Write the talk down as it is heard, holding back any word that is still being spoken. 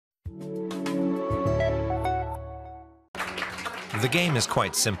The game is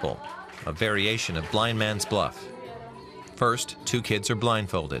quite simple, a variation of blind man's bluff. First, two kids are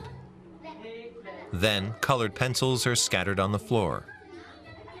blindfolded. Then, colored pencils are scattered on the floor.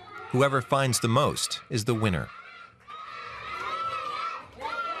 Whoever finds the most is the winner.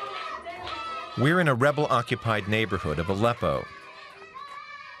 We're in a rebel-occupied neighborhood of Aleppo.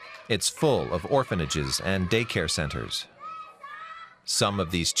 It's full of orphanages and daycare centers. Some of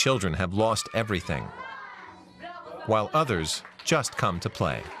these children have lost everything, while others just come to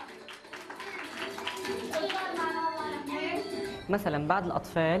play.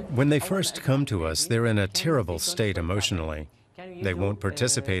 When they first come to us, they're in a terrible state emotionally. They won't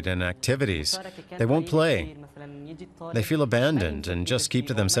participate in activities. They won't play. They feel abandoned and just keep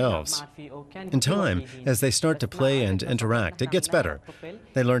to themselves. In time, as they start to play and interact, it gets better.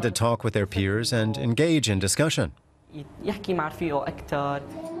 They learn to talk with their peers and engage in discussion.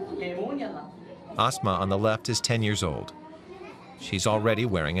 Asma on the left is 10 years old. She's already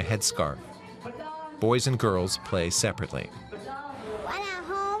wearing a headscarf. Boys and girls play separately.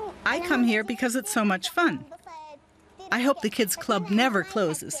 I come here because it's so much fun. I hope the kids' club never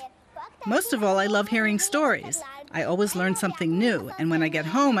closes. Most of all, I love hearing stories. I always learn something new, and when I get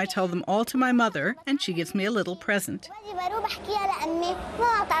home, I tell them all to my mother, and she gives me a little present.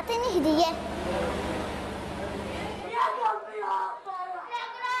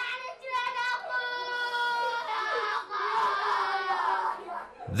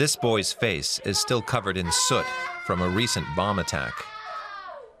 This boy's face is still covered in soot from a recent bomb attack.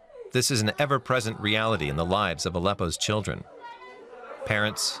 This is an ever-present reality in the lives of Aleppo's children.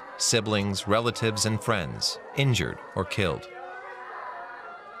 Parents, siblings, relatives, and friends injured or killed.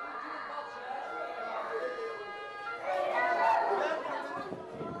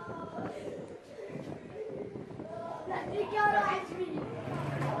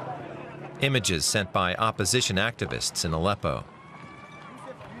 Images sent by opposition activists in Aleppo.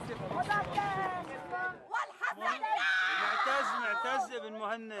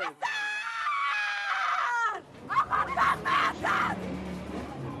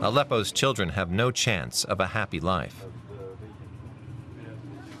 Aleppo's children have no chance of a happy life.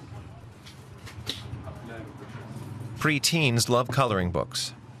 Pre-teens love coloring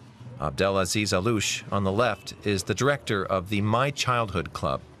books. Abdelaziz Alouche, on the left, is the director of the My Childhood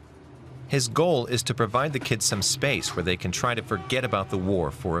Club. His goal is to provide the kids some space where they can try to forget about the war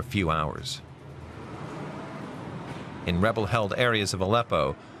for a few hours. In rebel-held areas of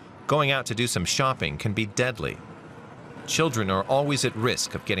Aleppo, going out to do some shopping can be deadly. Children are always at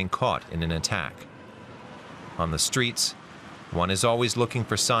risk of getting caught in an attack. On the streets, one is always looking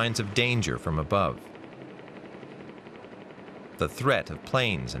for signs of danger from above. The threat of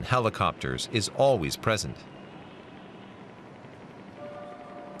planes and helicopters is always present.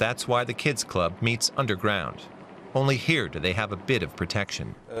 That's why the Kids Club meets underground. Only here do they have a bit of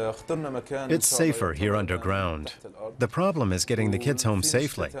protection. It's safer here underground. The problem is getting the kids home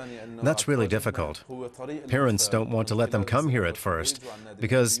safely. That's really difficult. Parents don't want to let them come here at first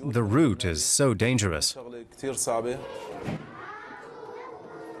because the route is so dangerous.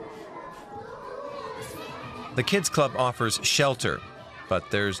 The Kids Club offers shelter,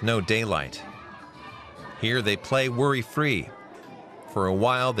 but there's no daylight. Here they play worry-free. For a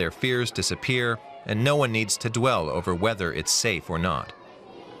while, their fears disappear, and no one needs to dwell over whether it's safe or not.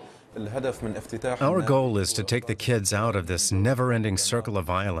 Our goal is to take the kids out of this never-ending circle of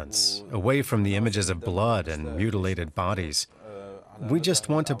violence, away from the images of blood and mutilated bodies. We just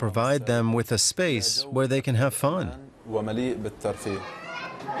want to provide them with a space where they can have fun.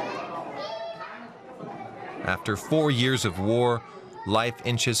 After 4 years of war, life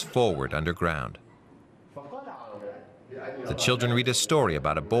inches forward underground. The children read a story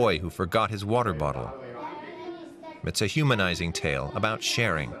about a boy who forgot his water bottle. It's a humanizing tale about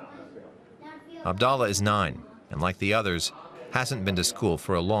sharing. Abdallah is 9, and like the others, hasn't been to school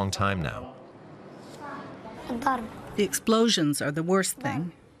for a long time now. The explosions are the worst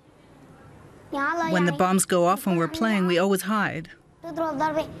thing. When the bombs go off when we're playing, we always hide.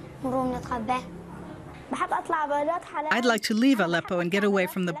 I'd like to leave Aleppo and get away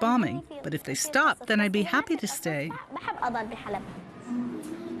from the bombing, but if they stop, then I'd be happy to stay.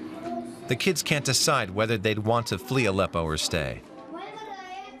 The kids can't decide whether they'd want to flee Aleppo or stay.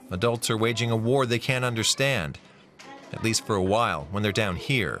 Adults are waging a war they can't understand. At least for a while, when they're down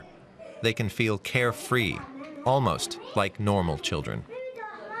here, they can feel carefree, almost like normal children.